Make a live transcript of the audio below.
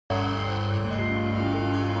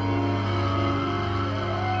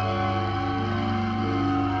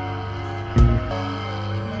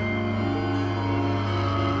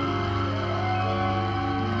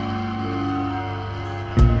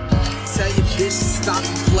Tell your bitch stop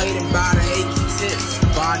complaining about her achy tits.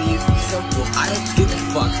 Body is a temple, I don't give a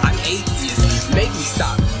fuck, I'm atheist. Make me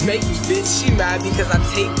stop, make me bitch. She mad because I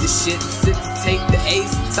take the shit and sit to take the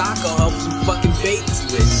ace. Taco help some fucking bait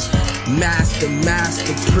to it. Master,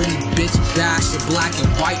 pretty bitch, bash a black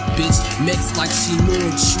and white bitch. Mixed like she knew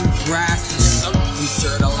and chew grass. And something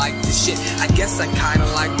sorta like the shit. I guess I kinda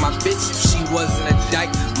like my bitch if she wasn't a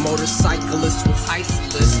dyke. Motorcyclist with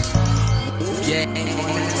isolist. Yeah,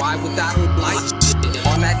 why would I like shit?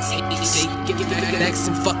 On that tape, they give it next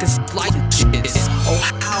and fucking slice shit. Oh,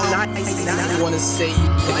 how nice, I wanna say you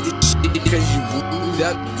got this shit cause you moved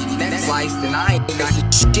up your next life, and I ain't got the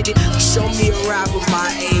shit. Show me a rapper my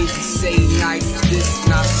age and say nice this,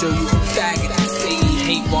 and I'll show you a faggot and say he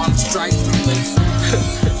hate while I'm stripes place.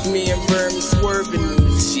 Me and Bernie swerving in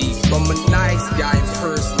the Jeep. I'm a nice guy in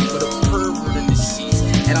person, but a pervert in the sheets.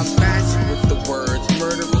 And I'm magic with the words,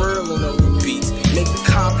 murder Merlin over beats. Make the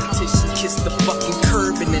competition kiss the fucking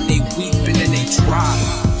curb, and then they weep and then they drop.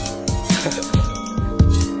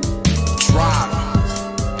 Drop,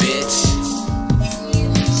 bitch.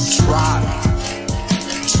 Drop.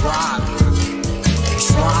 Drop.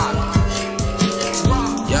 Drop.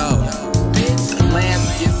 Yo, bitch. The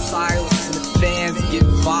lambs get silenced and the fans get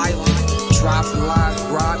violent. Drop lines,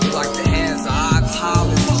 rock like the hands of odd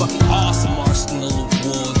Holland. Fucking awesome arsenal of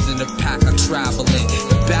wolves in the pack of traveling.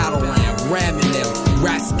 The battle ram, ramming them.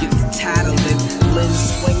 Rats get tattling. Limbs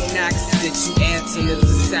swinging axes at you, antelopes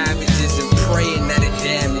and savages, and praying that it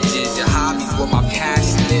damages your hobbies where my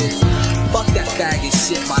passion is. Fuck that faggot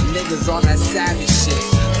shit, my niggas on that savage shit.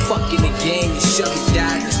 Fucking the game and shoving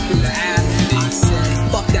daggers through the ass of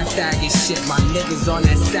it. Fuck that faggot shit, my niggas on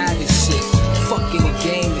that savage shit. Fucking the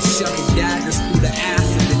game and shoving daggers through the ass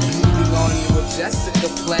of it. Moving on to a Jessica,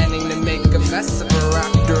 planning to make a mess of her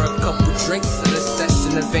after a couple drinks and a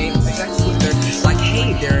session of anal sex with her. Like,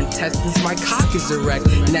 hey, their intestines, my cock is erect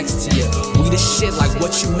next to you. We the shit, like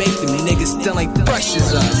what you make them niggas still ain't fresh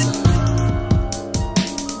as us.